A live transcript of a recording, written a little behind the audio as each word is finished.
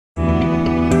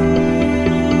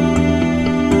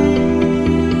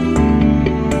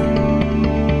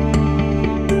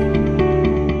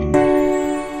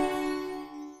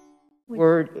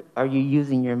word are you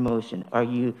using your motion? Are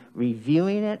you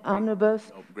reviewing it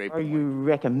omnibus? No, great Are point. you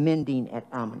recommending it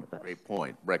omnibus? Great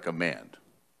point. Recommend.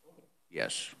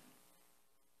 Yes.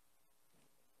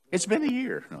 It's been a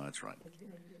year. No, that's right.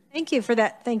 Thank you for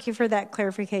that. Thank you for that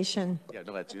clarification. Yeah,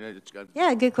 no, that's it's good.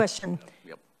 Yeah, good question.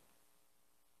 Yep.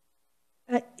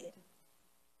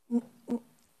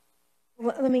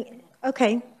 Let me,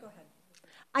 okay. Go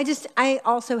ahead. I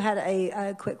also had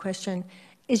a quick question.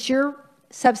 Is your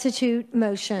substitute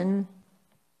motion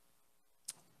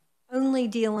only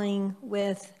dealing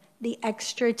with the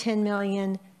extra 10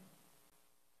 million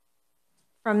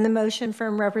from the motion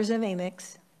from Representative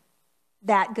Amix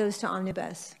that goes to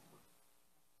omnibus?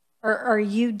 Or are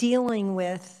you dealing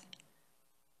with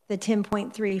the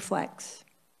 10.3 flex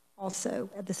also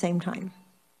at the same time?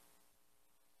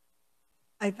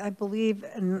 I believe,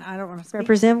 and I don't want to speak.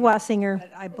 Representative Wassinger.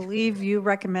 I believe you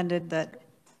recommended that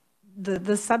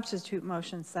the substitute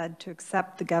motion said to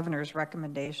accept the governor's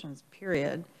recommendations,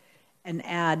 period, and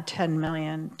add 10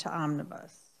 million to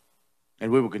omnibus.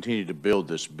 And we will continue to build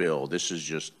this bill. This is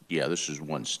just, yeah, this is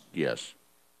one, yes.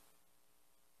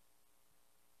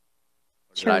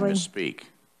 Did I misspeak?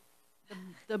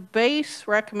 The base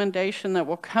recommendation that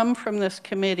will come from this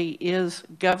committee is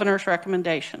governor's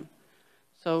recommendation.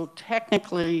 So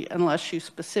technically, unless you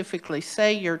specifically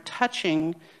say you're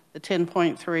touching the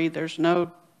 10.3, there's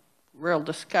no real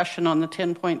discussion on the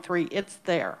 10.3. It's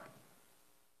there.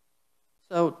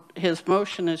 So his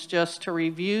motion is just to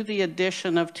review the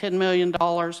addition of $10 million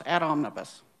at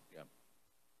omnibus. Yep.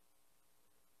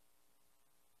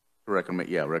 Recommend,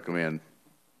 yeah, recommend,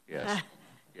 yes,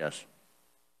 yes.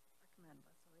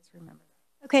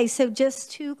 Okay, so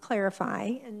just to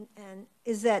clarify, and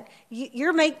is that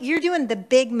you're doing the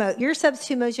big your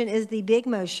substitute motion is the big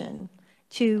motion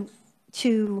to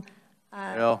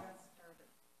well,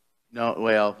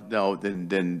 no,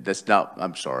 then that's not,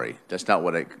 I'm sorry, that's not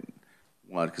what I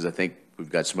want, because I think we've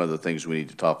got some other things we need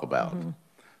to talk about. Mm-hmm.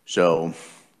 So,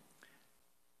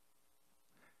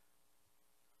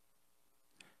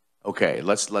 okay,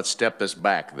 let's step this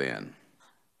back then.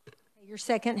 Your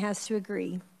second has to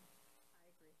agree.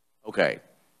 Okay,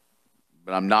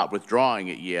 but I'm not withdrawing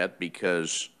it yet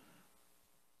because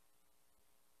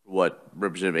what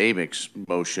Representative Amix's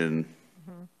motion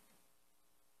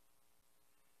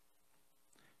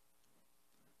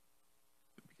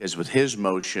because with his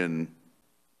motion,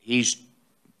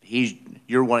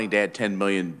 you're wanting to add 10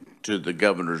 million to the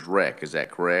governor's rec, is that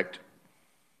correct?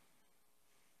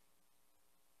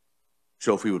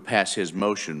 So if we would pass his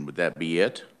motion, would that be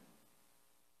it?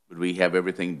 Would we have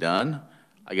everything done?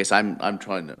 I guess I'm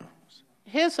trying to.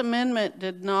 His amendment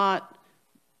did not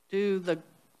do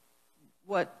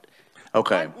what.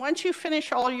 Okay. Once you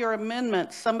finish all your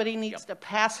amendments, somebody needs to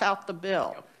pass out the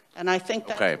bill. And I think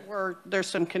that's where there's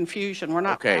some confusion. We're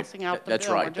not passing out the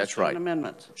bill. We're just doing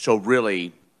amendments. So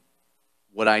really,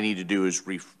 what I need to do is,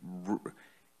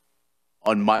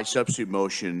 on my substitute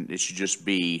motion, it should just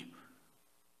be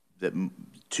that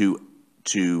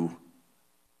to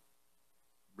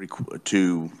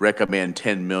recommend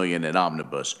 10 million in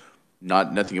omnibus,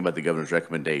 nothing about the governor's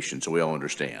recommendation, so we all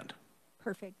understand.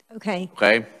 Perfect. Okay.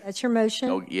 Okay. That's your motion.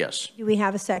 Oh, yes. Do we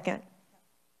have a second?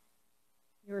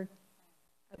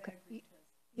 Okay.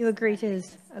 You agree to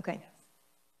his? Okay.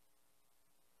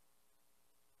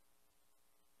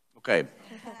 Okay.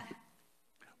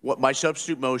 What my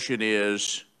substitute motion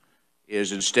is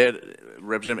instead,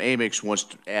 Representative Amix wants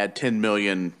to add 10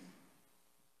 million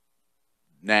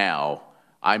now.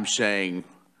 I'm saying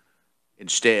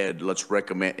instead, let's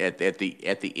recommend at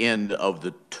the end of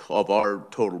our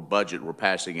total budget we're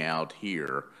passing out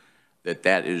here,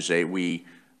 that is we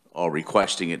are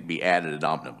requesting it be added at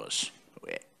omnibus.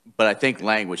 But I think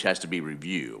language has to be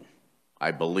reviewed,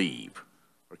 I believe,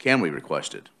 or can we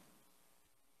request it?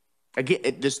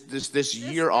 Again, this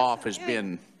year off has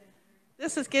been.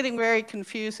 This is getting very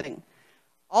confusing.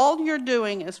 All you're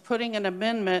doing is putting an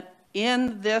amendment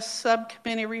in this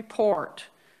subcommittee report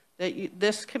that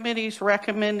this committee is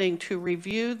recommending to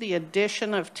review the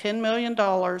addition of $10 million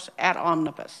at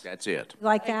omnibus. That's it. You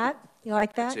like that? You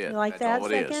like that? That's it. You like That's that?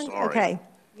 all it is. Sorry. Okay.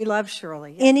 We love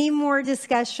Shirley. Yeah. Any more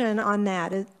discussion on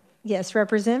that? Yes,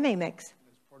 Representative Amix. As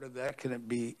part of that, can it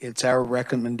be, it's our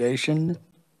recommendation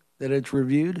that it's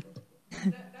reviewed?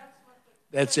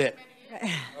 That's it.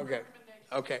 Okay.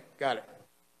 Okay. Got it.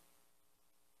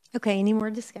 Okay. Any more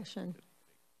discussion?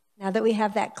 Now that we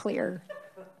have that clear.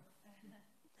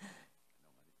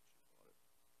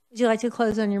 Would you like to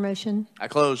close on your motion? I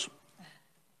close.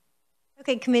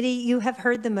 Okay, committee, you have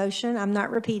heard the motion. I'm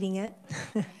not repeating it.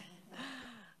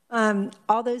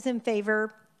 All those in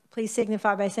favor, please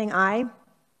signify by saying aye.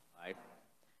 Aye.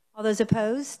 All those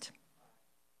opposed?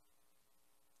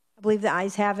 I believe the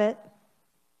ayes have it.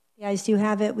 The ayes do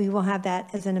have it. We will have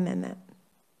that as an amendment.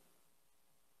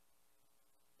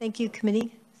 Thank you,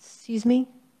 committee. Excuse me?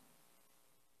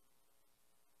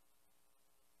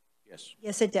 Yes.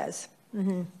 Yes, it does.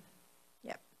 Mm-hmm.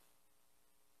 Yep.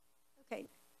 Okay.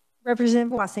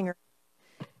 Representative Wassinger.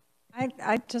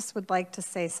 I just would like to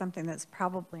say something that's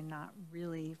probably not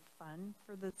really fun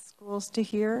for the schools to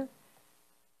hear,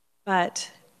 but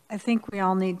I think we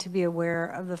all need to be aware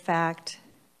of the fact,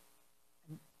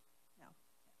 no,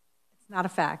 it's not a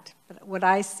fact, but what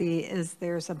I see is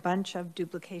there's a bunch of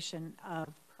duplication of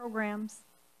programs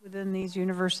within these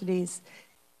universities,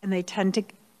 and they tend to,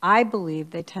 I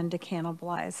believe they tend to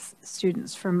cannibalize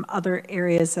students from other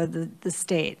areas of the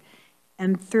state.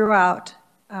 And throughout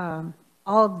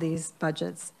all of these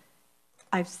budgets,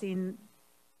 I've seen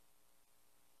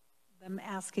them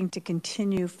asking to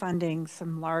continue funding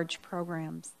some large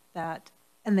programs that,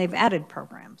 and they've added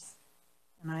programs.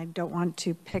 And I don't want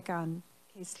to pick on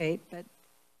K-State, but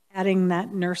adding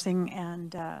that nursing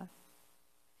and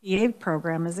PA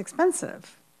program is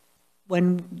expensive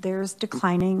when there's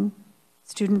declining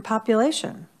student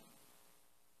population.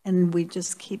 And we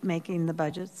just keep making the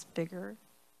budgets bigger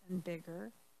and bigger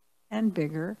and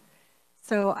bigger.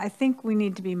 So I think we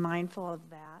need to be mindful of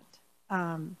that.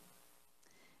 And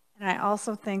I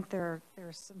also think there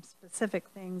are some specific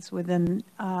things within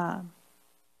the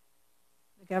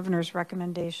governor's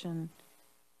recommendation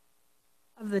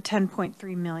of the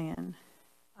 10.3 million.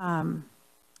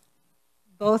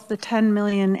 Both the 10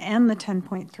 million and the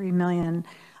 10.3 million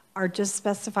are just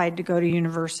specified to go to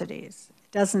universities.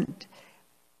 It doesn't,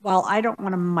 while I don't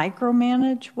want to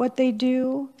micromanage what they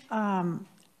do,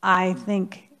 I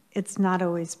think it's not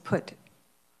always put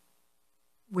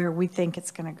where we think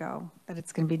it's going to go, that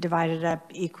it's going to be divided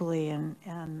up equally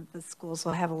and the schools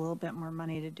will have a little bit more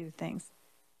money to do things.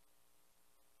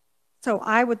 So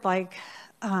I would like,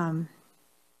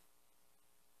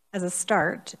 as a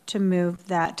start, to move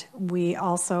that we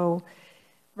also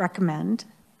recommend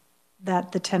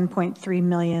that the 10.3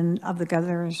 million of the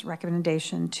governor's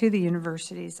recommendation to the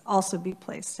universities also be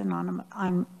placed in I'm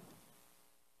not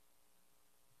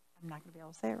going to be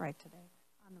able to say it right today,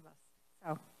 omnibus.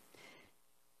 So.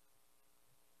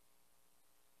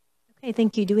 Okay,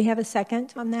 thank you. Do we have a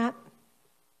second on that?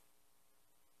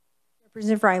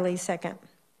 Representative Riley, second.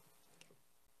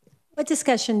 What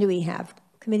discussion do we have,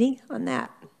 committee, on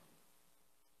that?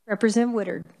 Representative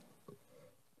Woodard.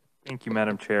 Thank you,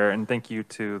 Madam Chair, and thank you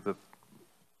to the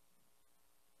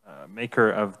maker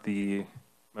of the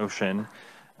motion.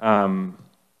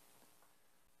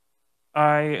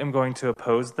 I am going to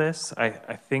oppose this. I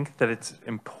think that it's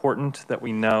important that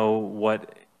we know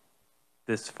what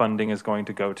this funding is going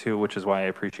to go to, which is why I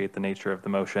appreciate the nature of the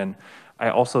motion. I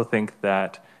also think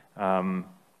that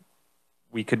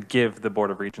we could give the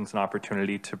Board of Regents an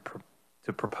opportunity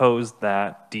to propose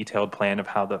that detailed plan of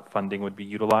how the funding would be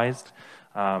utilized.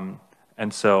 And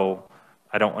so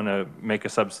I don't want to make a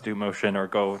substitute motion or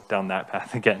go down that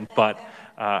path again, but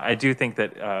I do think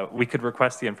that we could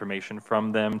request the information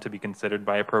from them to be considered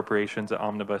by appropriations at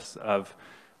omnibus of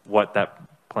what that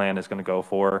plan is going to go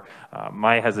for.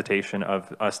 My hesitation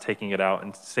of us taking it out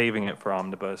and saving it for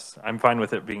omnibus, I'm fine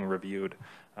with it being reviewed,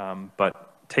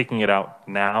 but taking it out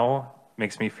now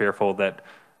makes me fearful that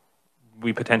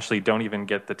we potentially don't even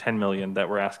get the 10 million that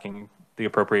we're asking the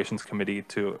Appropriations Committee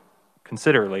to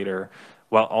consider later,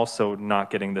 while also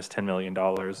not getting this $10 million.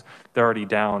 They're already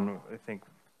down, I think,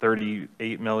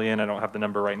 38 million. I don't have the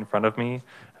number right in front of me,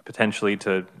 potentially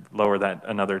to lower that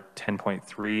another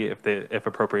 10.3 if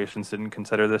appropriations didn't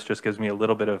consider this. Just gives me a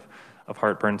little bit of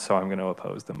heartburn, so I'm going to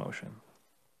oppose the motion.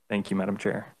 Thank you, Madam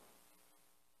Chair.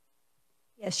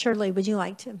 Yes, Shirley, would you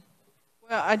like to?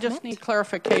 Well, I just need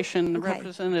clarification. Okay.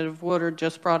 Representative Woodard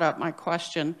just brought up my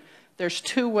question. There's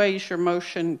two ways your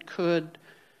motion could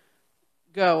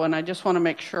go, and I just want to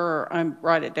make sure I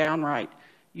write it down right.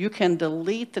 You can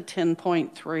delete the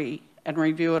 10.3 and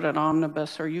review it at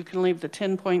omnibus, or you can leave the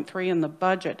 10.3 in the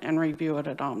budget and review it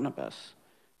at omnibus.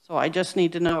 So I just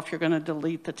need to know if you're going to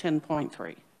delete the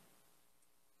 10.3.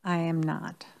 I am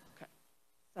not. Okay.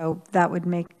 So that would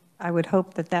make, I would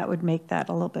hope that that would make that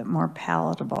a little bit more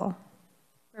palatable.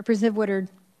 Representative Woodard.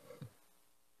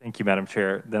 Thank you, Madam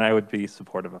Chair. Then I would be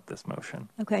supportive of this motion.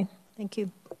 Okay, thank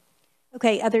you.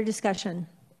 Okay, other discussion.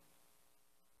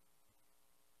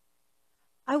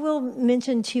 I will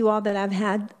mention to you all that I've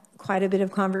had quite a bit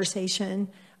of conversation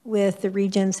with the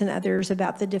regents and others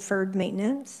about the deferred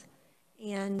maintenance.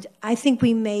 And I think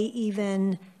we may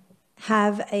even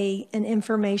have an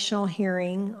informational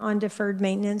hearing on deferred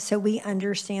maintenance so we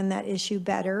understand that issue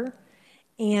better.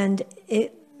 And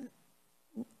it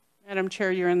Madam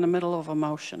Chair, you're in the middle of a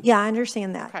motion. Yeah, I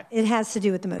understand that. Okay. It has to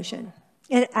do with the motion.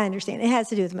 I understand. It has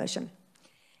to do with the motion.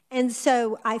 And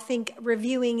so I think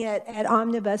reviewing it at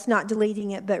omnibus, not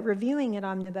deleting it, but reviewing it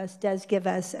omnibus does give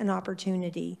us an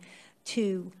opportunity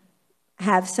to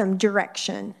have some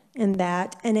direction in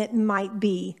that. And it might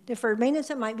be deferred maintenance.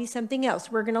 It might be something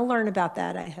else. We're going to learn about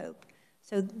that, I hope.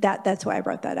 So that's why I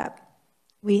brought that up.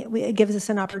 It gives us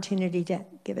an opportunity to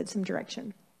give it some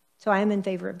direction. So I am in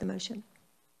favor of the motion.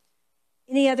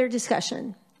 Any other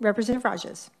discussion? Representative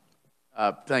Rajas.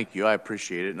 Thank you. I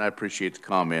appreciate it, and I appreciate the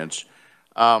comments.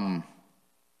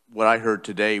 What I heard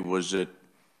today was that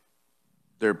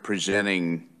they're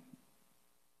presenting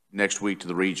next week to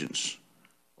the regions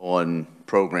on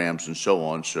programs and so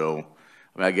on. So,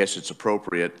 I mean, I guess it's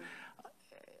appropriate.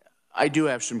 I do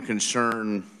have some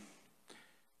concern.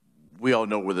 We all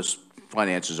know where the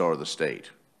finances are of the state.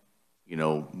 You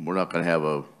know, we're not going to have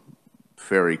a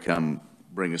ferry come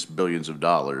bring us billions of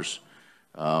dollars.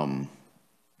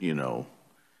 You know,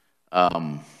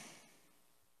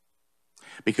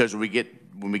 because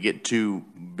when we get to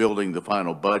building the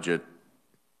final budget,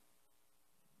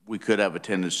 we could have a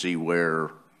tendency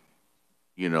where,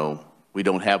 you know, we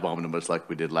don't have omnibus like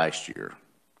we did last year.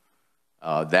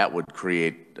 That would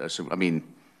create some, I mean,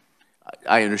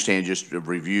 I understand just a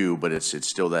review, but it's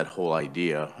still that whole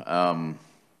idea.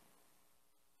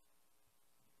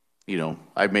 You know,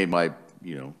 I've made my,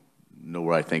 you know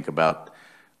where I think about.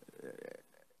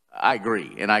 I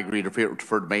agree, and I agree to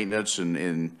deferred maintenance,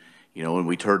 and you know, when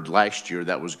we heard last year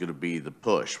that was going to be the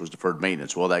push, was deferred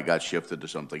maintenance. Well, that got shifted to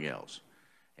something else,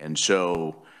 and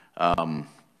so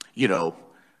you know,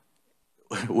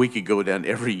 we could go down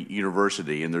every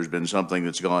university, and there's been something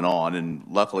that's gone on, and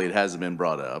luckily it hasn't been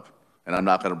brought up, and I'm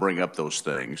not going to bring up those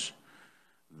things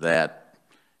that,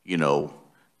 you know,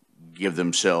 give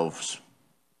themselves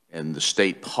and the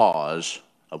state pause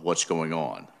of what's going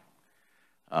on.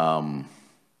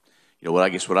 You know,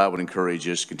 what I would encourage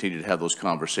is continue to have those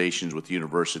conversations with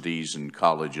universities and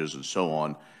colleges and so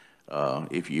on,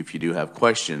 if you do have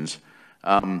questions.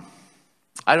 I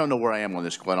don't know where I am on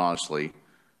this, quite honestly.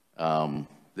 I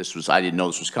didn't know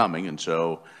this was coming, and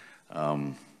so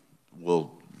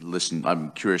we'll listen.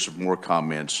 I'm curious of more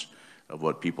comments of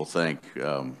what people think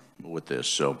with this.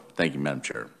 So thank you, Madam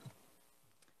Chair.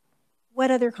 What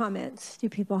other comments do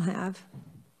people have?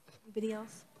 Anybody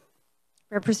else?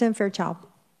 Representative Fairchild.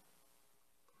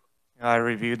 I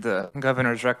reviewed the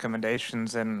governor's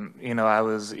recommendations, and, you know, I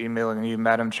was emailing you,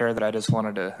 Madam Chair, that I just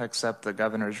wanted to accept the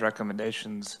governor's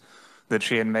recommendations that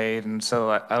she had made. And so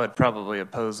I would probably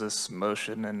oppose this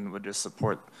motion and would just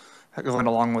support going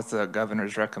along with the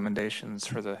governor's recommendations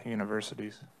for the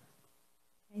universities.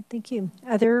 Okay, thank you.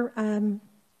 Other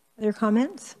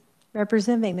comments?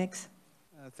 Representative Amix.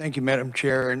 Thank you, Madam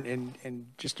Chair. And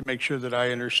just to make sure that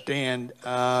I understand,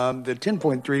 the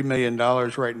 $10.3 million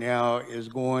right now is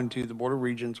going to the Board of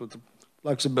Regents with the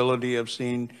flexibility of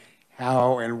seeing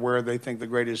how and where they think the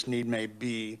greatest need may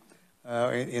be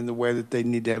in the way that they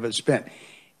need to have it spent.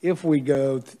 If we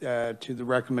go to the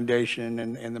recommendation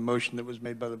and the motion that was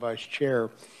made by the Vice Chair,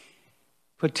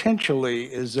 potentially,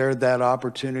 is there that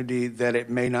opportunity that it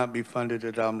may not be funded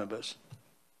at omnibus?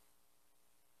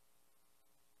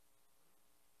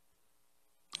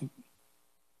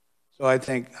 So I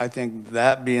think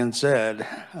that being said,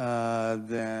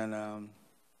 then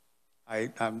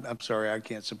I'm sorry, I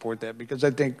can't support that, because I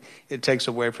think it takes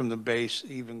away from the base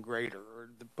even greater, or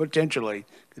potentially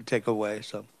could take away.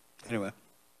 So anyway.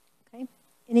 Okay.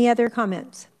 Any other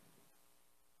comments?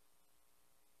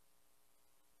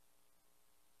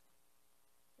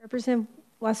 Representative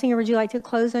Wassinger, would you like to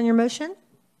close on your motion?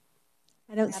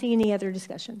 I don't see any other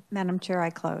discussion. Madam Chair,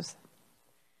 I close.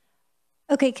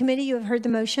 Okay, committee, you have heard the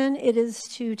motion. It is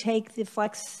to take the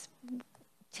flex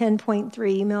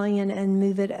 10.3 million and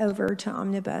move it over to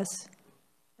omnibus.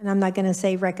 And I'm not going to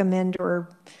say recommend or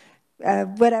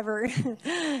whatever.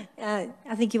 I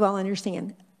think you all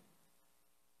understand.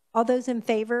 All those in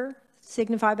favor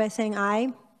signify by saying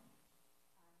aye.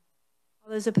 All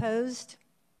those opposed?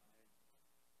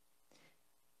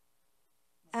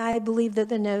 I believe that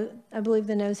the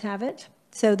noes have it,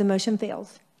 so the motion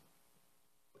fails.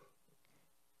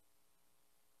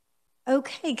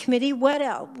 Okay, committee, what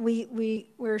else?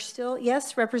 We're still,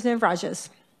 yes, Representative Rajas.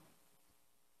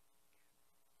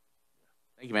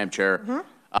 Thank you, Madam Chair.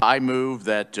 I move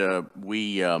that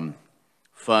we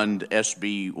fund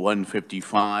SB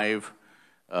 155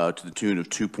 to the tune of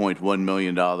 $2.1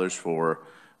 million for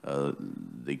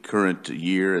the current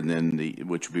year, and then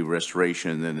which will be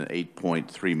restoration, and then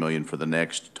 $8.3 million for the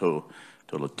next, total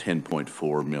of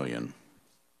 $10.4 million.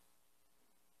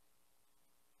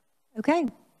 Okay.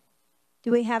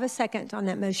 Do we have a second on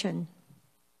that motion?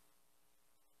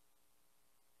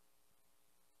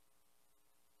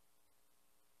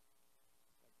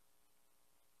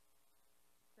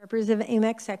 Representative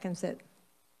Amex seconds it.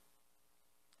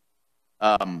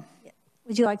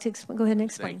 Would you like to go ahead and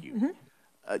explain? Thank you.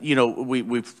 You know,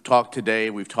 we've talked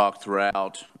today, we've talked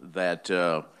throughout that,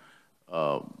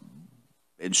 and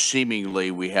seemingly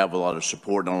we have a lot of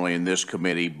support not only in this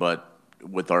committee, but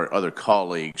with our other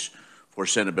colleagues for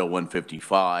Senate Bill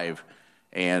 155,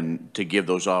 and to give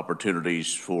those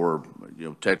opportunities for, you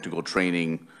know, technical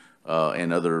training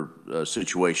and other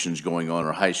situations going on in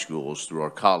our high schools through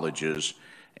our colleges.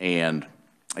 And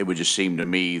it would just seem to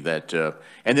me that,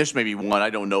 and this may be one, I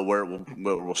don't know where it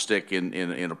will stick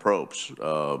in appropriates,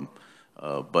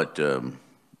 but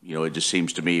you know, it just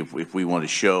seems to me if we want to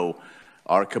show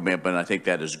our commitment, I think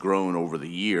that has grown over the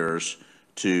years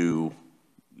to,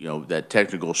 you know, that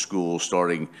technical school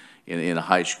starting in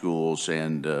high schools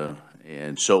and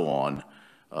so on,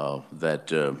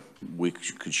 that we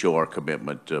could show our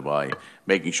commitment by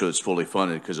making sure it's fully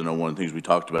funded, because I know one of the things we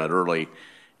talked about earlier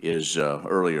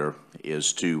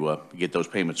is to get those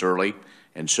payments early.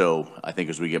 And so I think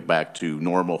as we get back to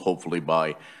normal, hopefully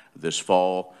by this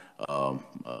fall,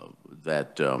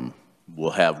 that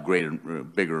we'll have greater,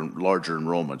 bigger, larger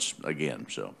enrollments again.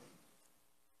 So.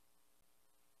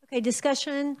 Okay,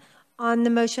 discussion on the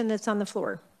motion that's on the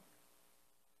floor.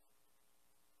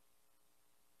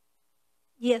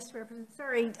 Yes, Representative,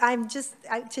 sorry,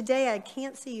 today I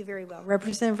can't see you very well.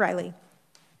 Representative Riley.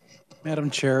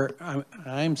 Madam Chair,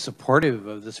 I'm supportive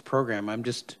of this program. I'm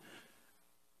just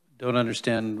don't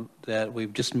understand that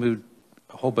we've just moved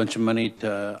a whole bunch of money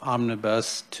to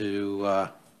omnibus to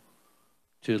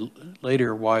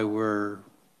later. Why we're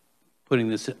adding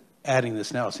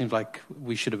this now? It seems like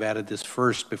we should have added this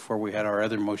first before we had our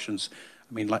other motions.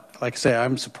 I mean, like I say,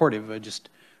 I'm supportive. I just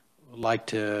would like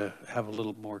to have a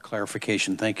little more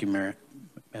clarification. Thank you,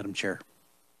 Madam Chair.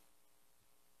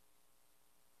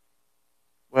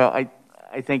 Well,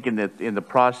 I think in the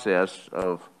process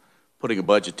of putting a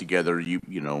budget together, you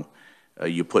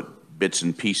put bits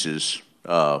and pieces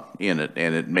in it,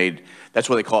 and it made, that's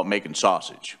why they call it making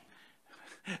sausage,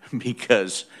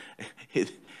 because it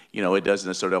doesn't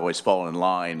necessarily always fall in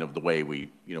line of the way we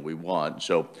want.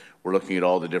 So we're looking at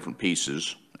all the different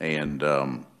pieces, and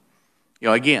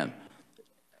again,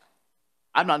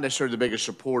 I'm not necessarily the biggest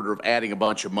supporter of adding a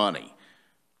bunch of money.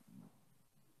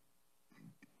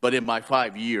 But in my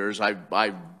 5 years,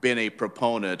 I've been a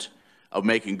proponent of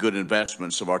making good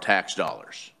investments of our tax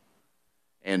dollars.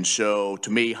 And so to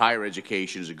me, higher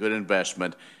education is a good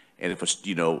investment. And if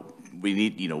we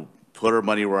need, put our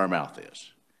money where our mouth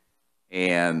is.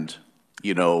 And,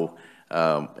 boy,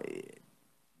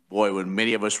 when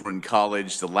many of us were in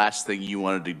college, the last thing you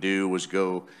wanted to do was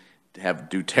go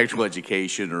do technical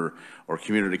education or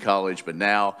community college. But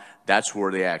now that's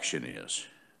where the action is.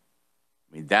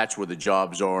 I mean, that's where the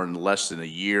jobs are. In less than a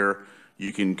year,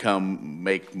 you can come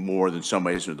make more than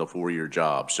somebody's with a 4-year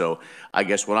job. So I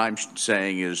guess what I'm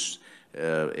saying is,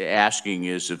 asking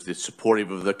is if it's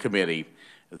supportive of the committee,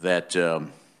 that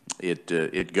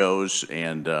it goes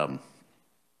and,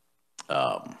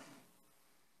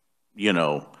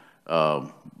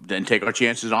 then take our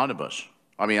chances omnibus.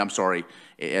 I mean, I'm sorry,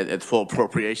 at full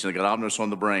appropriation, I got omnibus on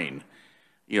the brain.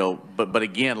 But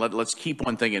again, let's keep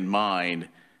one thing in mind.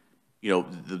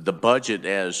 The budget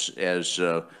as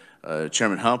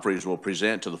Chairman Humphreys will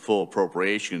present to the full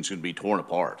appropriation is going to be torn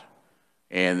apart.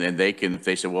 And then if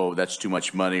they say, well, that's too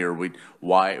much money, or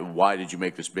why did you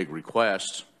make this big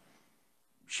request?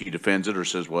 She defends it or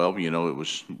says, well, it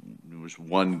was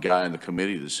one guy in the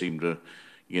committee that seemed to,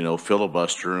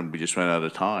 filibuster, and we just ran out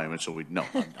of time. And so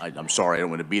I'm sorry, I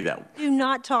don't want to be that way. Do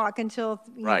not talk until,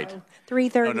 right.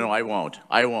 3:30. No, I won't.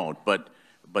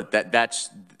 But that's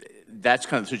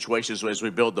kind of the situation as we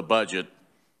build the budget.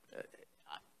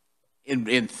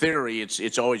 In theory,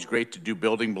 it's always great to do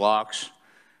building blocks,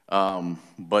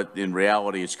 but in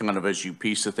reality, it's kind of as you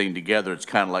piece the thing together, it's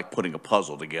kind of like putting a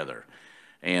puzzle together.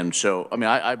 And so, I mean,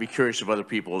 I'd be curious of other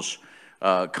people's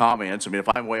comments. I mean, if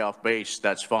I'm way off base,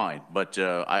 that's fine. But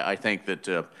I think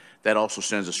that that also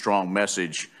sends a strong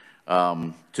message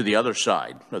to the other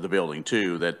side of the building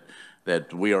too,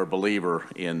 that we are a believer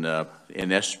in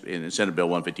Senate Bill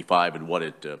 155 and what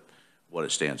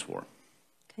it stands for.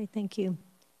 Okay, thank you.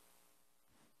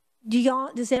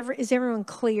 Is everyone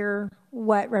clear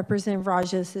what Representative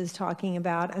Rajas is talking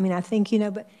about? I mean, I think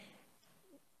but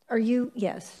are you?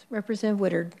 Yes, Representative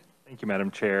Woodard. Thank you,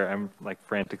 Madam Chair. I'm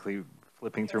frantically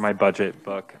flipping through my budget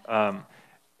book. To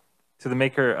the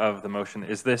maker of the motion,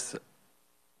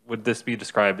 would this be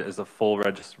described as a full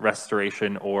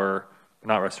restoration or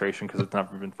not restoration because it's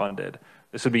never been funded.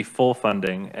 This would be full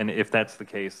funding, and if that's the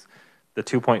case, the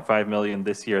 2.5 million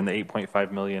this year and the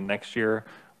 8.5 million next year,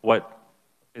 what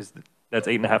is, that's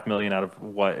 8.5 million out of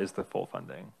what is the full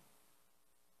funding?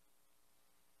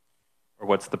 Or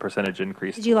what's the percentage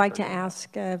increase? Would you like to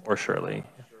ask? Or Shirley?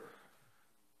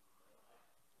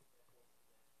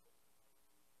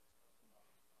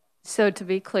 So to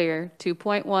be clear,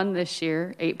 2.1 this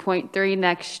year, 8.3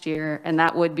 next year, and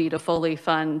that would be to fully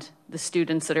fund the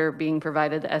students that are being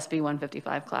provided the SB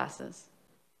 155 classes.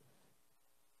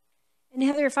 And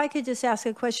Heather, if I could just ask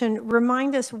a question,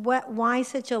 remind us why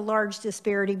such a large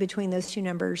disparity between those two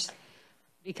numbers?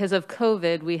 Because of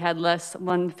COVID, we had less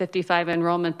 155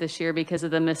 enrollment this year because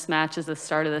of the mismatch at the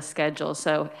start of the schedule.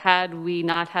 So had we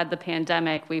not had the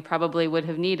pandemic, we probably would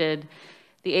have needed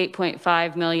the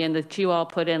 8.5 million that you all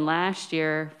put in last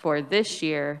year for this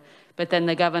year, but then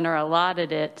the governor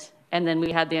allotted it, and then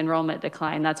we had the enrollment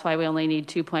decline. That's why we only need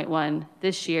 2.1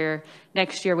 this year.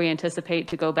 Next year, we anticipate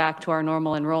to go back to our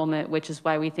normal enrollment, which is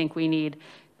why we think we need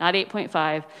not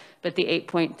 8.5, but the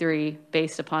 8.3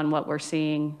 based upon what we're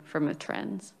seeing from the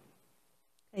trends.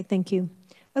 Okay, thank you.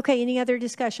 Okay, any other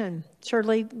discussion?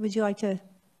 Shirley, would you like to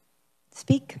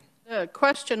speak? The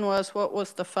question was, what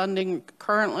was the funding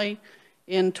currently?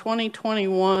 In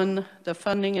 2021, the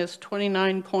funding is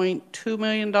 $29.2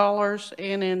 million,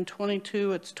 and in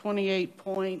 22, it's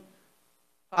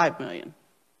 $28.5 million.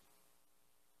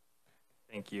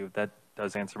 Thank you. That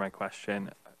does answer my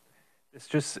question.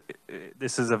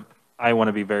 I want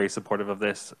to be very supportive of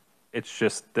this. It's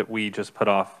just that we just put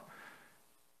off,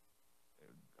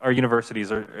 our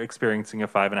universities are experiencing a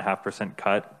 5.5%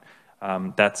 cut.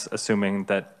 That's assuming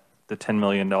that the $10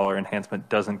 million enhancement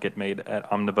doesn't get made at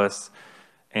Omnibus.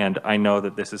 And I know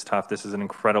that this is tough. This is an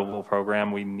incredible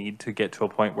program. We need to get to a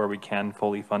point where we can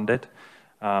fully fund it.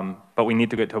 But we need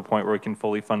to get to a point where we can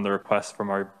fully fund the requests from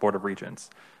our Board of Regents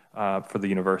for the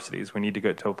universities. We need to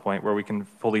get to a point where we can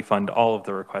fully fund all of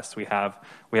the requests we have.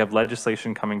 We have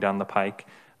legislation coming down the pike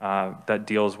that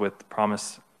deals with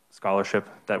Promise Scholarship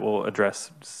that will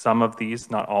address some of these,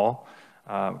 not all,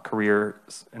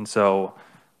 careers. And so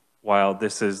while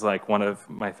this is like one of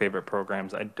my favorite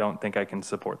programs, I don't think I can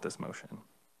support this motion.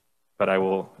 But I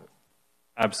will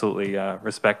absolutely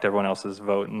respect everyone else's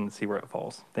vote and see where it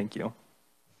falls. Thank you.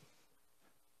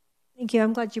 Thank you.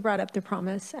 I'm glad you brought up the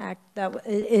Promise Act. That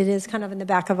it is kind of in the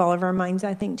back of all of our minds,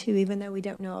 I think, too, even though we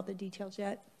don't know all the details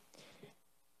yet.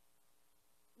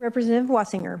 Representative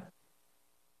Wassinger.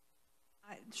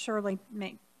 Shirley,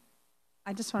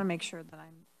 I just want to make sure that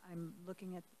I'm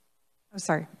looking at. Oh,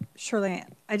 sorry, Shirley.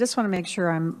 I just want to make sure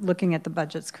I'm looking at the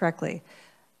budgets correctly.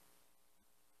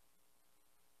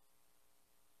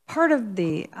 Part of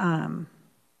the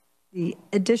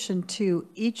addition to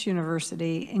each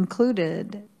university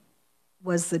included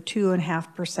was the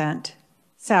 2.5%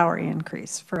 salary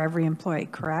increase for every employee,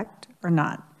 correct or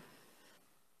not?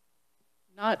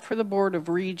 Not for the Board of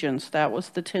Regents. That was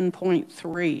the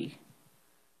 10.3.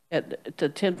 The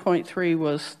 10.3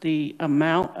 was the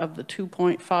amount of the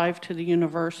 2.5 to the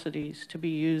universities to be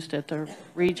used at the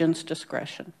regents'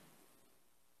 discretion.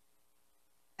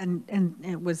 And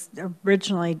it was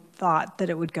originally thought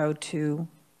that it would go to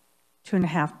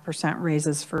 2.5%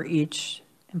 raises for each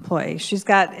employee. She's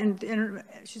got,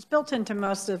 she's built into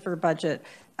most of her budget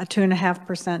a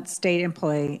 2.5% state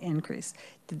employee increase.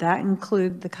 Did that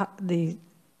include the?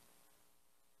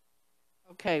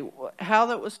 Okay, how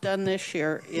that was done this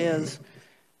year is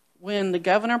when the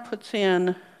governor puts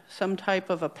in some type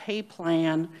of a pay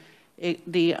plan,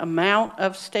 the amount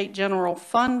of state general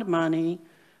fund money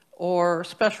or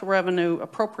special revenue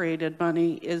appropriated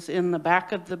money is in the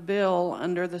back of the bill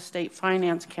under the State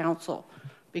Finance Council,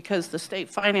 because the State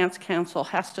Finance Council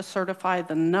has to certify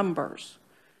the numbers.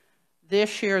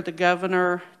 This year, the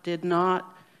governor did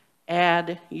not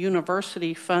add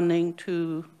university funding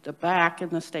to the back in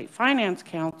the State Finance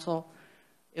Council.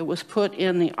 It was put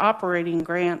in the operating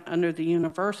grant under the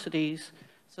universities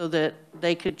so that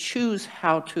they could choose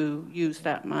how to use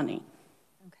that money.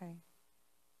 Okay.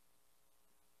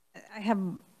 I have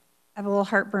a little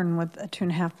heartburn with a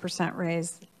 2.5%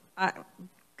 raise.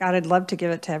 God, I'd love to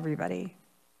give it to everybody.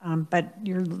 But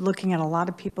you're looking at a lot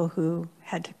of people who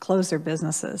had to close their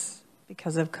businesses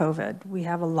because of COVID. We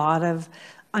have a lot of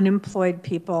unemployed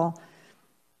people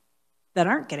that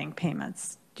aren't getting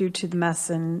payments due to the mess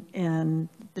in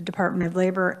the Department of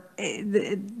Labor.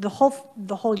 The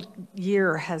whole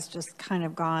year has just kind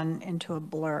of gone into a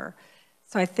blur.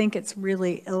 So I think it's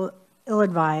really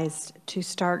ill-advised to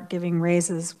start giving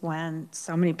raises when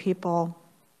so many people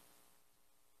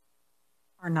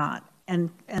are not.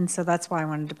 And so that's why I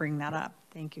wanted to bring that up.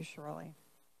 Thank you, Shirley.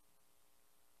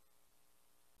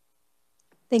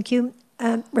 Thank you.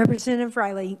 Representative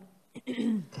Riley.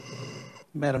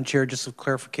 Madam Chair, just a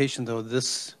clarification though,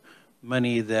 this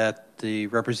money that the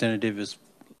representative is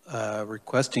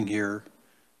requesting here,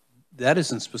 that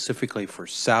isn't specifically for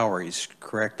salaries,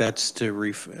 correct? That's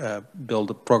to build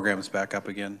the programs back up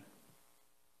again.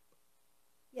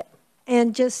 Yeah.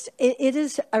 And just, it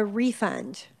is a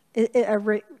refund.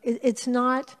 It's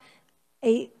not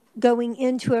going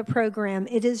into a program.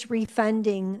 It is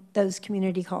refunding those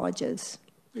community colleges.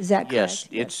 Is that correct?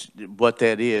 Yes, it's, what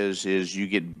that is you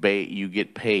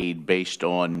get paid based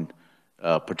on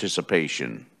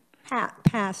participation.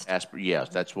 Past. Yes,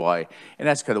 that's why, and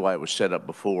that's kind of why it was set up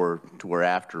before to where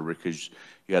after, because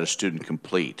you got a student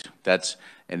complete. That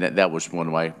was one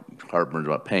of my heartburns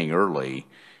about paying early,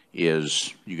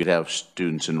 is you could have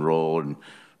students enroll, and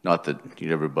not that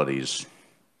everybody's,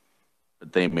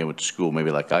 but they may went to school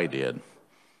maybe like I did.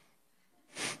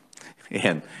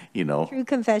 And, True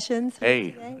confessions.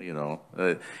 hey,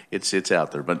 it's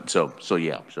out there, but so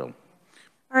yeah, so.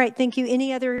 All right, thank you.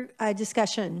 Any other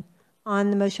discussion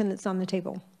on the motion that's on the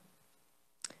table?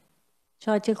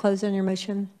 Shall I to close on your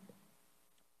motion?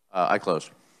 I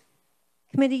close.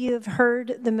 Committee, you have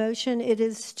heard the motion. It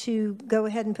is to go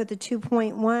ahead and put the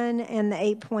 2.1 and the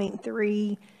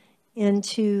 8.3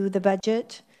 into the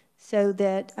budget so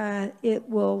that it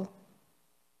will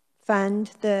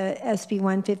fund the SB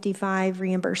 155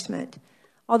 reimbursement.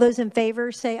 All those in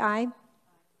favor say aye.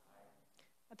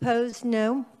 Opposed,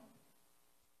 no.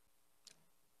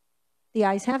 The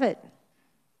ayes have it.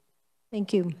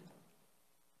 Thank you.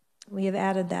 We have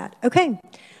added that. Okay. All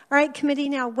right, committee,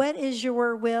 now what is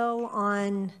your will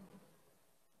on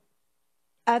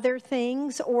other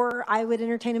things? Or I would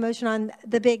entertain a motion on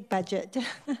the big budget.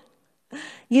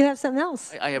 You have something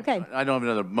else? I have. Okay. I don't have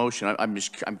another motion.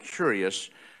 I'm curious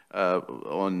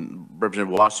on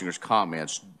Representative Wassinger's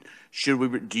comments.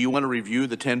 Do you want to review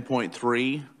the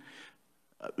 10.3?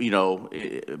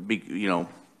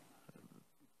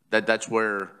 That's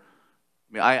where.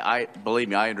 I believe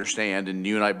me, I understand, and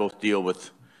you and I both deal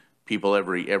with people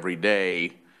every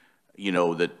day.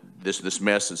 That this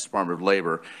mess is Department of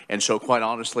Labor, and so quite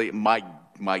honestly, then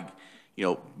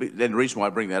the reason why I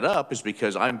bring that up is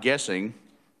because I'm guessing,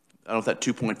 I don't know if that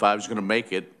 2.5 is going to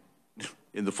make it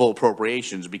in the full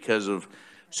appropriations because of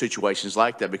situations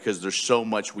like that, because there's so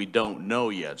much we don't know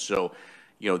yet. So,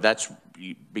 that's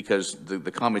because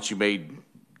the comments you made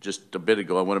just a bit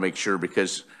ago, I want to make sure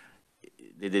because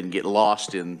they didn't get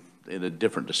lost in a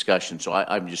different discussion. So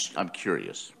I'm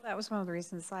curious. That was one of the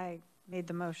reasons I made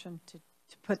the motion to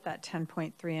put that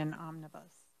 10.3 in omnibus,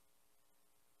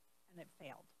 and it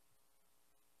failed.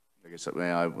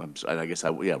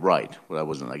 Yeah, right. Well, I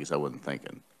wasn't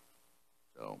thinking.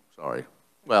 So sorry.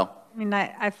 Well, I mean,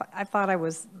 I thought it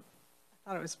was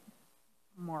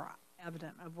more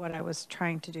evident of what I was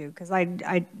trying to do, because well,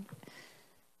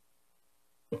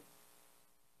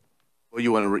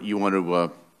 you want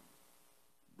to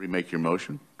remake your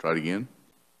motion? Try it again.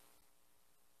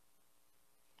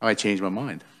 I might change my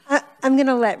mind. I'm going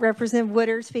to let Representative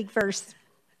Woodard speak first.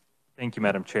 Thank you,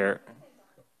 Madam Chair.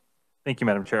 Thank you,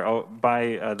 Madam Chair. I'll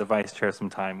buy the Vice Chair some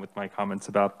time with my comments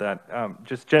about that.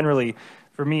 Just generally,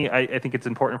 for me, I think it's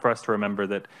important for us to remember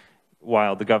that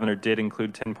while the governor did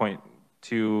include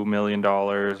 $10.2 million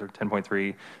or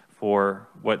 10.3 for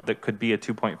what that could be a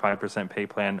 2.5% pay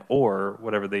plan or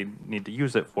whatever they need to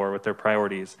use it for with their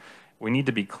priorities, we need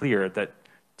to be clear that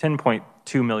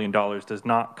 $10.2 million does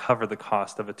not cover the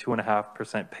cost of a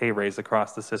 2.5% pay raise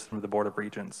across the system of the Board of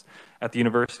Regents. At the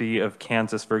University of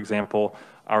Kansas, for example,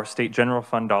 our state general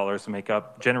fund dollars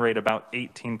generate about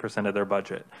 18% of their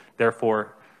budget.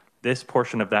 Therefore, this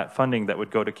portion of that funding that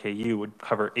would go to KU would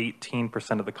cover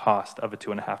 18% of the cost of a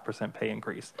 2.5% pay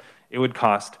increase. It would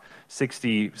cost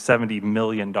 $60–70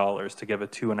 million to give a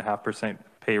 2.5%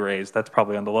 pay raise. That's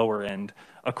probably on the lower end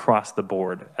across the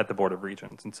board at the Board of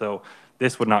Regents. And so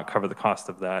this would not cover the cost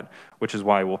of that, which is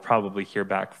why we'll probably hear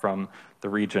back from the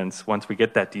regents once we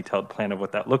get that detailed plan of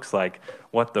what that looks like,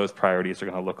 what those priorities are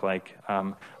going to look like.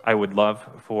 I would love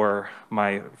for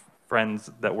my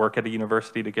friends that work at a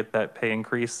university to get that pay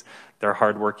increase. They're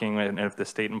hardworking, and if the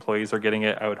state employees are getting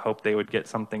it, I would hope they would get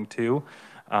something too.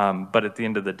 But at the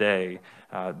end of the day,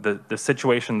 the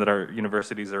situation that our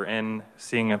universities are in,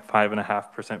 seeing a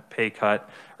 5.5% pay cut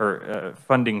or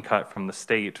funding cut from the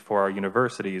state for our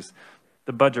universities,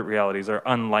 the budget realities are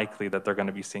unlikely that they're going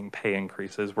to be seeing pay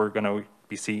increases. We're going to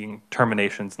be seeing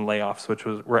terminations and layoffs, which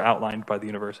were outlined by the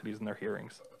universities in their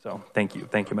hearings. So thank you.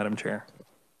 Thank you, Madam Chair.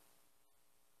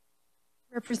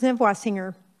 Representative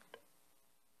Wassinger.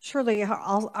 Surely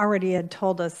already had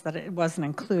told us that it wasn't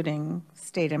including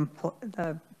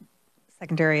the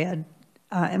secondary ed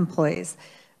employees.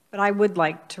 But I would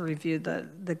like to review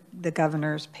the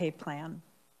governor's pay plan,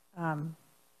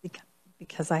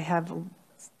 because I have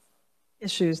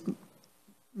issues,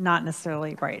 not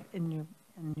necessarily right in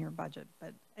your budget,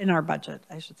 but in our budget,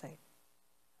 I should say.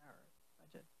 Our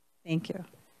budget. Thank you.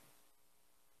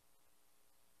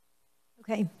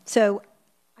 Okay, so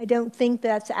I don't think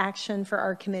that's action for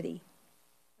our committee.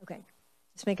 Okay,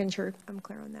 just making sure I'm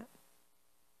clear on that.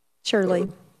 Shirley.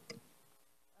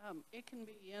 It can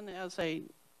be in as a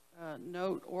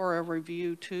note or a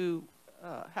review to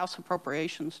House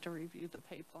Appropriations to review the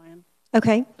pay plan.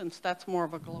 Okay. Since that's more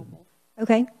of a global.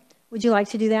 Okay. Would you like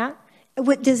to do that?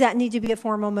 Does that need to be a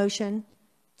formal motion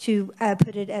to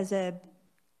put it as a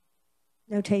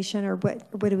notation, or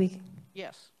what do we?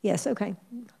 Yes. Yes, okay.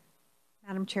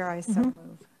 Madam Chair, I so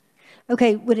move.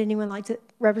 Okay, would anyone like to,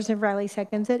 Representative Riley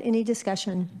seconds it. Any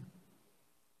discussion?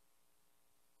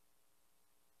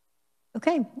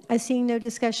 Okay, I see no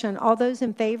discussion. All those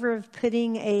in favor of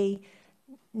putting a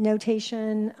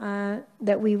notation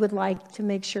that we would like to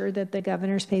make sure that the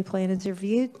governor's pay plan is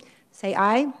reviewed, say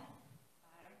aye. Aye.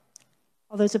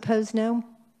 All those opposed, no.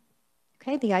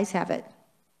 Okay, the ayes have it.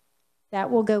 That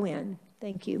will go in.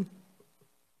 Thank you.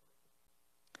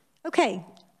 Okay,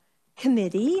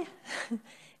 committee.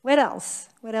 What else?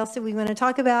 What else do we want to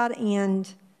talk about?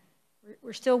 And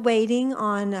we're still waiting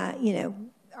on,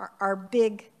 our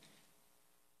big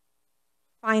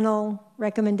final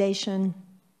recommendation.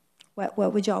 What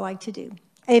would y'all like to do?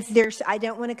 If there's, I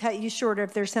don't want to cut you short.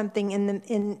 If there's something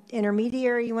in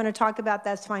intermediary you want to talk about,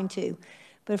 that's fine too.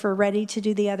 But if we're ready to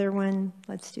do the other one,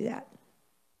 let's do that.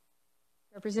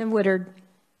 Representative Woodard.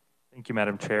 Thank you,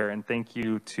 Madam Chair, and thank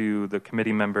you to the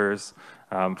committee members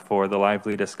for the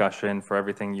lively discussion, for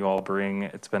everything you all bring.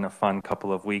 It's been a fun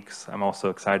couple of weeks. I'm also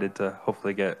excited to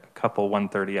hopefully get a couple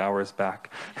 130 hours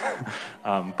back.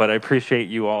 But I appreciate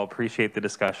you all, appreciate the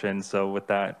discussion. So with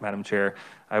that, Madam Chair,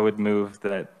 I would move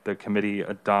that the committee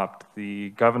adopt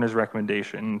the governor's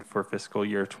recommendation for fiscal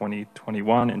year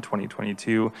 2021 and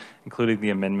 2022, including the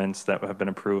amendments that have been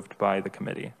approved by the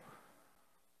committee.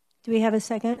 Do we have a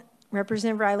second?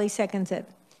 Representative Riley seconds it.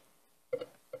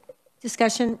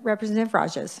 Discussion, Representative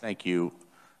Rajas. Thank you,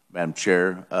 Madam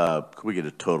Chair. Could we get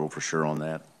a total for sure on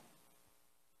that?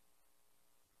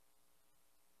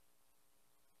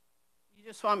 You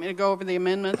just want me to go over the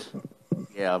amendments?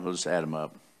 Yeah, I'll just add them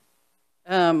up.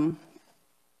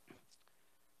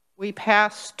 We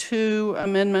passed 2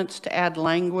 amendments to add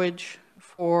language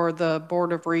for the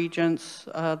Board of Regents.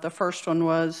 The first one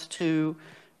was to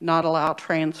not allow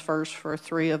transfers for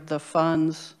 3 of the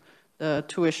funds, the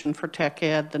tuition for tech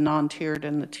ed, the non-tiered,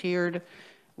 and the tiered.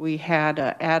 We had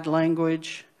add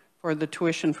language for the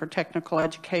tuition for technical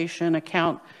education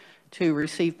account to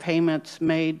receive payments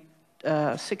made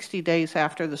 60 days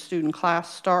after the student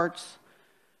class starts.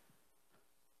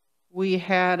 We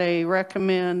had a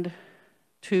recommend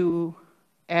to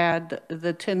add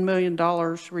the $10 million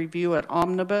review at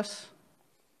Omnibus.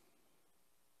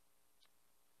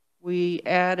 We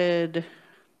added,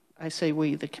 I say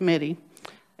we, the committee,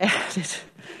 added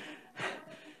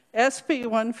SB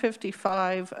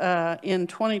 155 in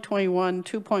 2021,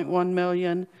 2.1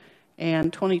 million,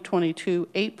 and 2022,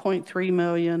 8.3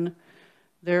 million.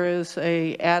 There is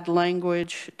a add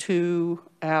language to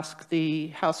ask the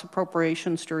House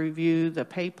Appropriations to review the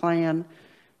pay plan,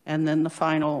 and then the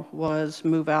final was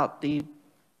move out the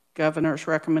governor's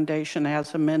recommendation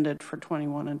as amended for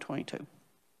 21 and 22.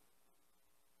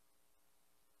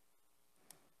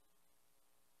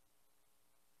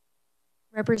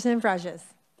 Representative Rajas.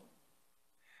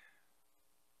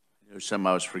 There's some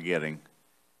I was forgetting,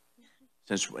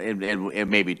 since it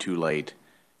may be too late.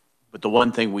 But the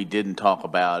one thing we didn't talk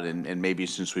about, and maybe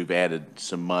since we've added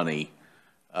some money,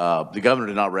 the governor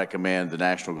did not recommend the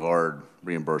National Guard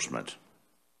reimbursement.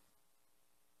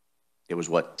 It was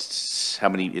what? How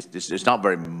many? It's not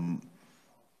very.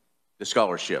 The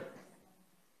scholarship.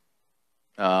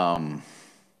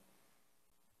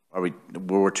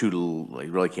 We're too late?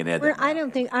 Really can't add that. I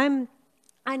don't think I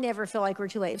never feel like we're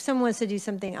too late. If someone wants to do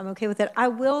something, I'm okay with it. I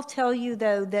will tell you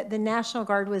though that the National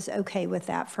Guard was okay with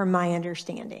that, from my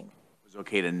understanding. It was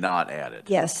okay to not add it.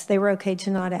 Yes, they were okay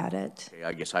to not add it. Okay,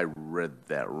 I guess I read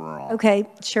that wrong. Okay,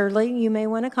 Shirley, you may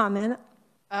want to comment.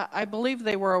 I believe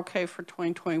they were okay for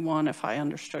 2021, if I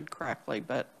understood correctly,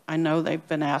 but I know they've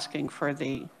been asking for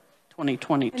the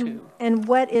 2022. And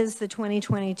what is the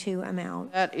 2022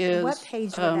 amount? That is. What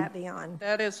page would that be on?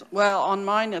 That is, well, on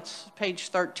mine it's page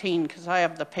 13 because I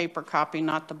have the paper copy,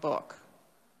 not the book.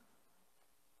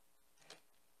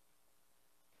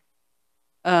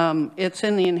 It's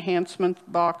in the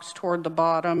enhancement box toward the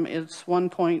bottom. It's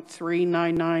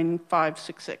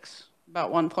 1.399566,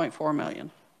 about 1.4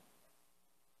 million.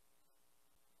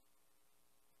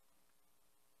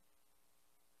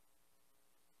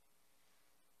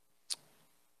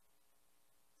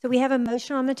 So we have a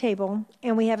motion on the table,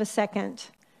 and we have a second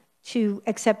to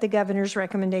accept the governor's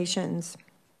recommendations.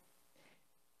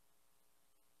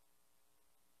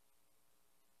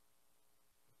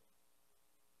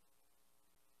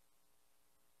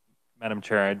 Madam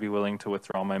Chair, I'd be willing to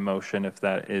withdraw my motion if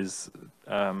that is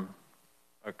a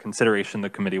consideration the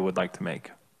committee would like to make.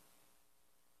 How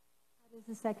does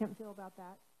the second feel about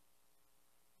that?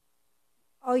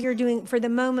 All you're doing, for the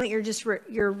moment, you're just,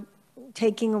 you're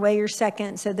taking away your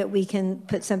second so that we can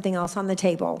put something else on the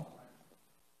table.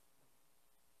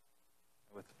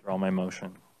 I withdraw my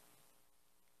motion.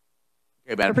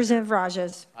 Okay, Madam Representative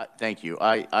Rajas. Thank you.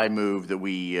 I move that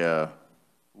we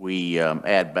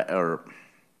add back, or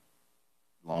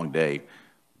long day,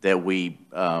 that we,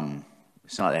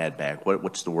 it's not add back,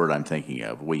 what's the word I'm thinking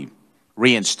of? We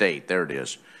reinstate, there it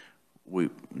is.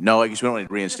 No, I guess we don't need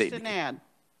to reinstate. Just an add.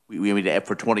 We need to add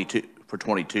for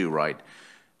 22, right?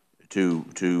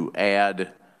 To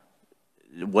add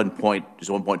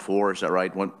 1.4, is that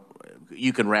right?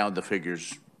 You can round the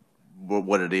figures,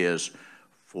 what it is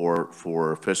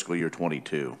for fiscal year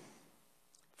 22.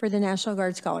 For the National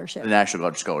Guard Scholarship. The National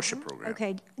Guard Scholarship Program.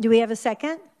 Okay, do we have a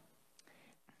second?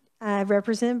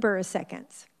 Representative Burris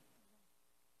seconds.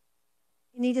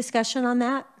 Any discussion on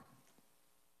that?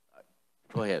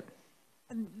 Go ahead.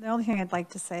 The only thing I'd like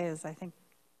to say is I think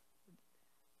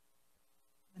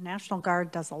the National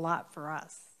Guard does a lot for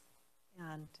us,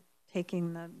 and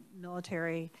taking the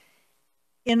military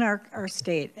in our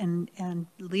state and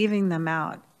leaving them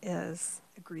out is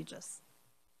egregious.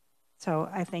 So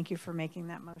I thank you for making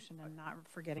that motion and not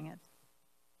forgetting it.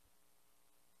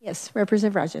 Yes,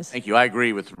 Representative Rajas. Thank you. I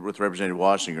agree with Representative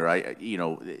Wassinger.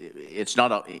 It's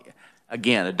not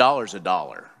again, a dollar's a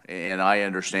dollar, and I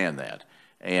understand that.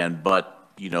 But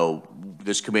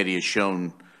this committee has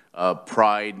shown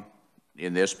pride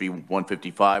in the SB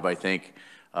 155. I think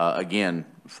again,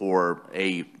 for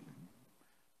a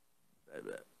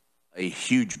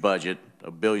huge budget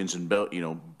of billions and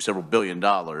several $1 billion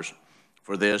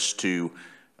for this to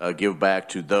give back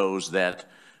to those that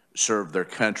serve their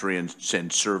country and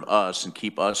serve us and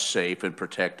keep us safe and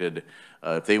protected.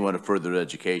 If they want to further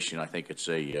education, I think it's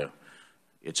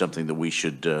something that we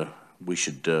should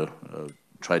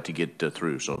try to get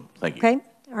through. So thank you. Okay,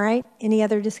 all right. Any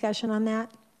other discussion on that?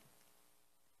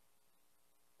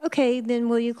 Okay, then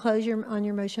will you close on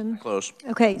your motion? Close.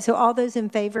 Okay, so all those in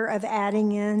favor of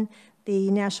adding in the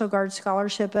National Guard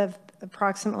Scholarship of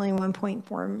approximately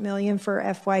 $1.4 million for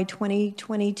FY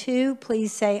 2022,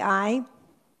 please say aye.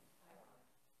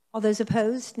 All those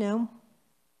opposed, no?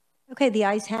 Okay, the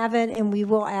ayes have it, and we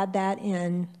will add that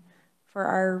in for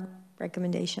our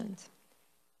recommendations.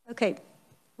 Okay,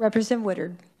 Representative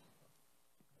Woodard.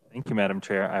 Thank you, Madam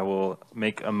Chair. I will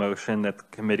make a motion that the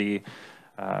committee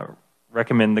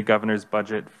recommend the governor's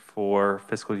budget for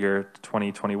fiscal year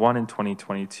 2021 and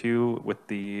 2022 with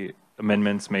the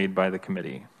amendments made by the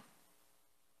committee.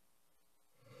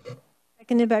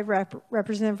 Seconded by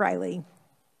Representative Riley.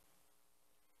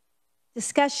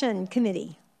 Discussion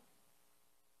committee.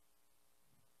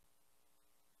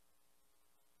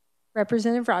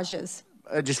 Representative Rajas.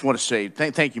 I just want to say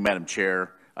thank you, Madam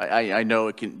Chair. I know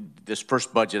this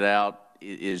first budget out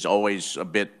is always a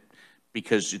bit,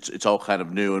 because it's all kind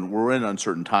of new and we're in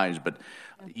uncertain times, but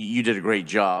you did a great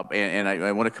job, and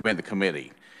I want to commend the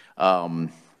committee. It's kind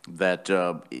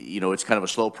of a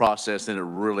slow process, and it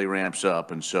really ramps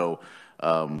up, and so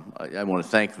I want to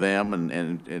thank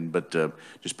them, but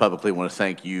just publicly want to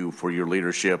thank you for your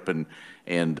leadership, and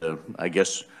I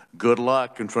guess good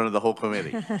luck in front of the whole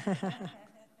committee.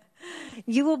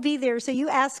 You will be there, so you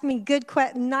ask me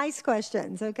nice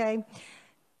questions, okay?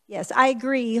 Yes, I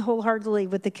agree wholeheartedly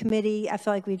with the committee. I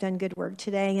feel like we've done good work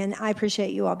today, and I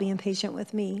appreciate you all being patient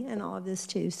with me and all of this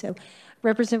too. So,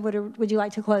 Representative, would you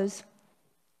like to close?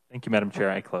 Thank you, Madam Chair.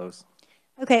 I close.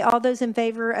 Okay, all those in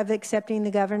favor of accepting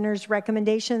the governor's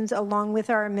recommendations along with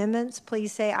our amendments,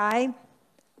 please say aye.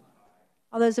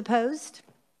 All those opposed?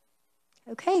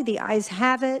 Okay, the ayes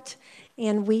have it,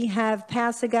 and we have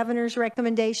passed the governor's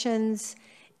recommendations,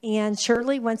 and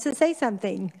Shirley wants to say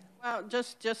something. Well,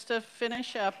 just to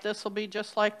finish up, this will be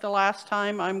just like the last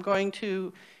time. I'm going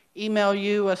to email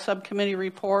you a subcommittee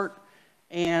report,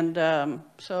 and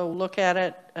so look at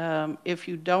it. If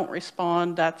you don't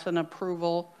respond, that's an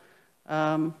approval.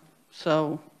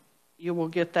 So you will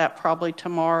get that probably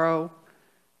tomorrow,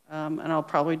 and I'll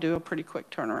probably do a pretty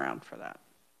quick turnaround for that.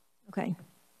 Okay.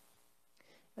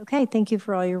 Okay, thank you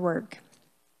for all your work.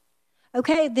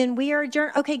 Okay, then we are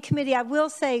adjourned. Okay, committee, I will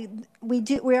say we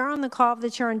are on the call of the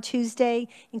chair on Tuesday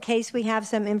in case we have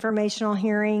some informational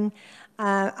hearing.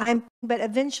 But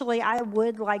eventually I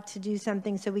would like to do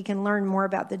something so we can learn more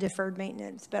about the deferred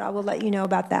maintenance, but I will let you know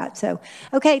about that. So,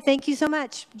 okay, thank you so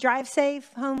much. Drive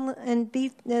safe home and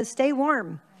stay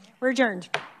warm. We're adjourned.